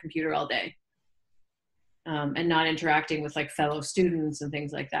a computer all day. And not interacting with like fellow students and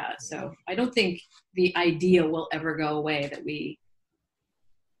things like that. So I don't think the idea will ever go away that we,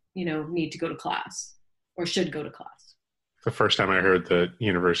 you know, need to go to class or should go to class. The first time I heard that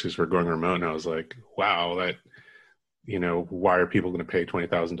universities were going remote, and I was like, wow, that, you know, why are people going to pay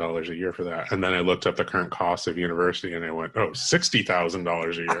 $20,000 a year for that? And then I looked up the current cost of university and I went, oh,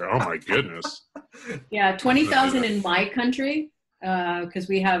 $60,000 a year. Oh my goodness. Yeah. 20,000 in my country. Because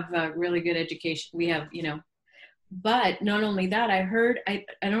we have really good education. We have, you know, but not only that, I heard, I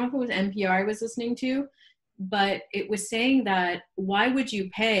don't know if it was NPR I was listening to, but it was saying that why would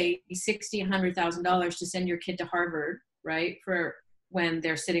you pay $60,000, $100,000 to send your kid to Harvard, right? For when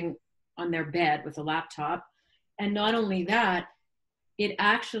they're sitting on their bed with a laptop. And not only that, it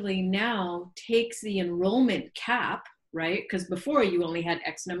actually now takes the enrollment cap, right? Because before you only had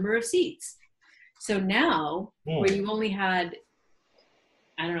X number of seats. So now where you only had,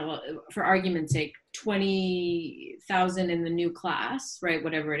 I don't know, for argument's sake, 20,000 in the new class, right?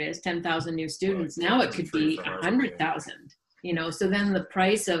 Whatever it is, 10,000 new students. Now it could be 100,000, you know? So then the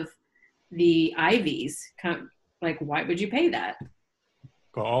price of the Ivies, like, why would you pay that?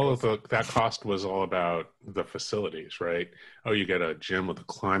 Well, all of that cost was all about the facilities, right? Oh, you get a gym with a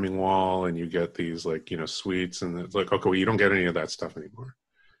climbing wall and you get these like, you know, suites, and it's like, okay, well, you don't get any of that stuff anymore.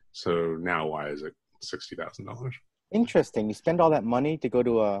 So now why is it $60,000? Interesting. You spend all that money to go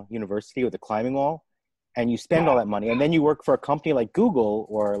to a university with a climbing wall, and you spend all that money, and then you work for a company like Google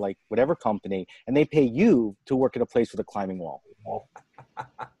or like whatever company, and they pay you to work at a place with a climbing wall.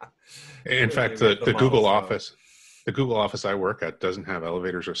 In fact, the Google office, I work at doesn't have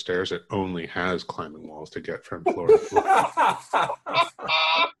elevators or stairs. It only has climbing walls to get from floor to floor.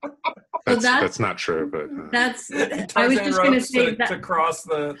 That's not true, but I was just going to say that to cross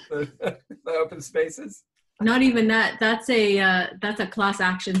the open spaces. Not even that. That's a class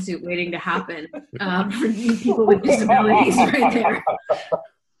action suit waiting to happen for people with disabilities right there.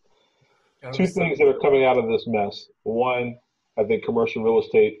 Two things that are coming out of this mess. One, I think commercial real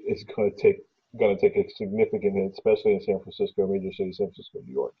estate is going to take a significant hit, especially in San Francisco, major city, San Francisco,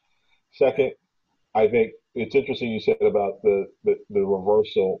 New York. Second, I think it's interesting you said about the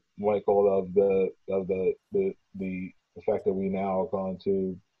reversal, Michael, of the fact that we now have gone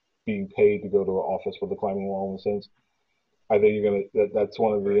to being paid to go to an office with a climbing wall, in a sense. I think that's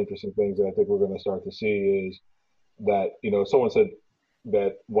one of the interesting things that I think we're going to start to see is that, you know, someone said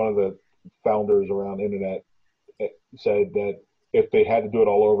that one of the founders around internet said that if they had to do it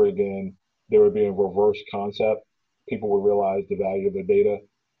all over again, there would be a reverse concept. People would realize the value of the data,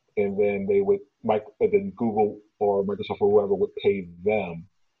 and then then Google or Microsoft or whoever would pay them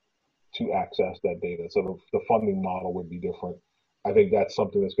to access that data. So the funding model would be different. I think that's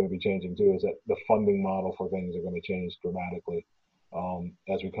something that's going to be changing too, is that the funding model for things are going to change dramatically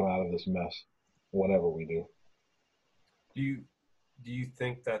as we come out of this mess, whenever we do. Do you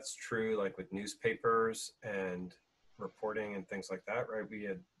think that's true, like with newspapers and reporting and things like that, right? We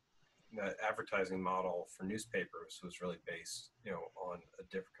had the advertising model for newspapers was really based, you know, on a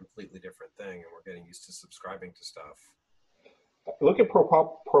completely different thing, and we're getting used to subscribing to stuff. Look at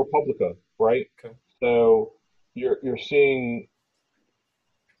ProPublica, right? Okay. So you're seeing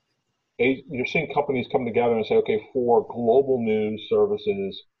companies come together and say, okay, for global news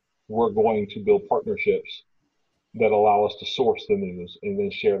services, we're going to build partnerships that allow us to source the news and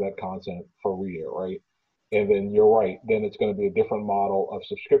then share that content for reader, right? And then you're right, then it's going to be a different model of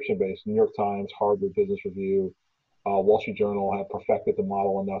subscription-based. New York Times, Harvard Business Review, Wall Street Journal have perfected the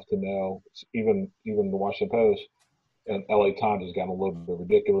model enough to know, even the Washington Post and LA Times has gotten a little bit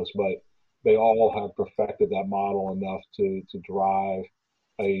ridiculous, but they all have perfected that model enough to drive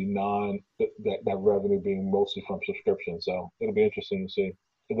that revenue being mostly from subscription. So it'll be interesting to see.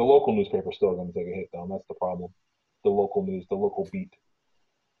 The local newspaper is still going to take a hit, though. And that's the problem. The local news, the local beat.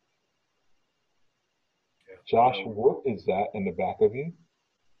 Josh, what is that in the back of you?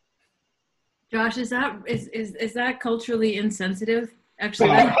 Josh, is that culturally insensitive?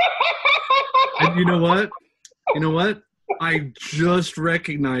 Actually, and you know what? I just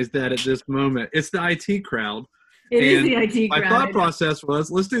recognized that at this moment. It's the IT crowd. It is the IT crowd. My thought process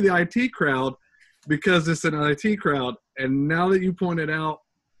was, let's do the IT crowd because it's an IT crowd. And now that you pointed out,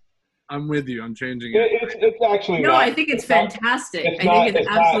 I'm with you. I'm changing it. It's actually no. I think it's fantastic. I think it's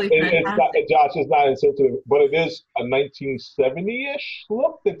absolutely fantastic. Josh, it's not insensitive, but it is a 1970-ish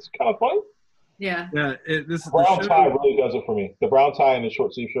look. That's kind of fun. Yeah. Yeah. The brown tie really does it for me. The brown tie and the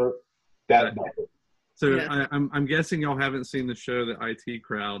short sleeve shirt. That. So Yeah. I'm guessing y'all haven't seen the show, The IT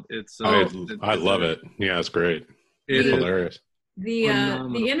Crowd. It's I love it. Yeah, it's great. It It's is hilarious. The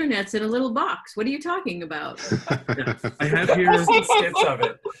internet's in a little box. What are you talking about? I have here some skits of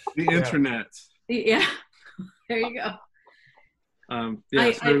it. The internet. Yeah, there you go. So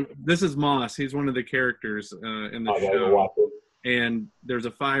this is Moss. He's one of the characters in the show. And there's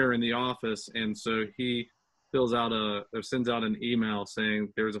a fire in the office, and so he sends out an email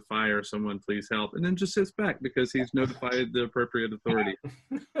saying there's a fire, someone please help, and then just sits back because he's notified the appropriate authority.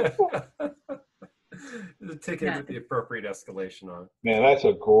 The ticket with the appropriate escalation on it. Man, that's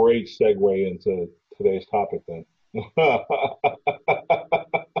a great segue into today's topic then.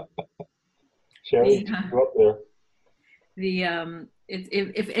 Sherri, you're up there.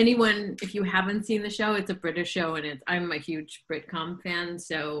 If you haven't seen the show, it's a British show, and I'm a huge Britcom fan,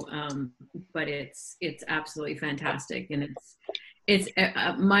 so but it's absolutely fantastic, and it's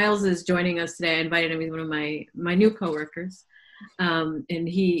Miles is joining us today. I invited him. He's one of my new coworkers, and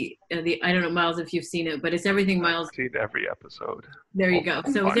I don't know, Miles, if you've seen it, but it's everything Miles. I've seen every episode. There you go.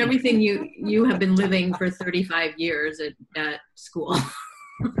 So it's everything you have been living for 35 years at school.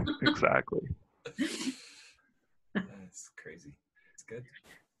 Exactly. That's crazy. It's good.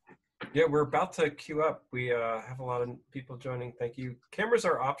 Yeah, we're about to queue up. We have a lot of people joining. Thank you. Cameras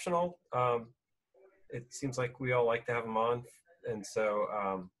are optional. It seems like we all like to have them on, and so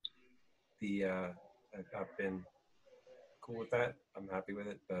I've been cool with that. I'm happy with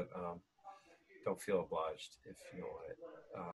it, but don't feel obliged if you don't want it.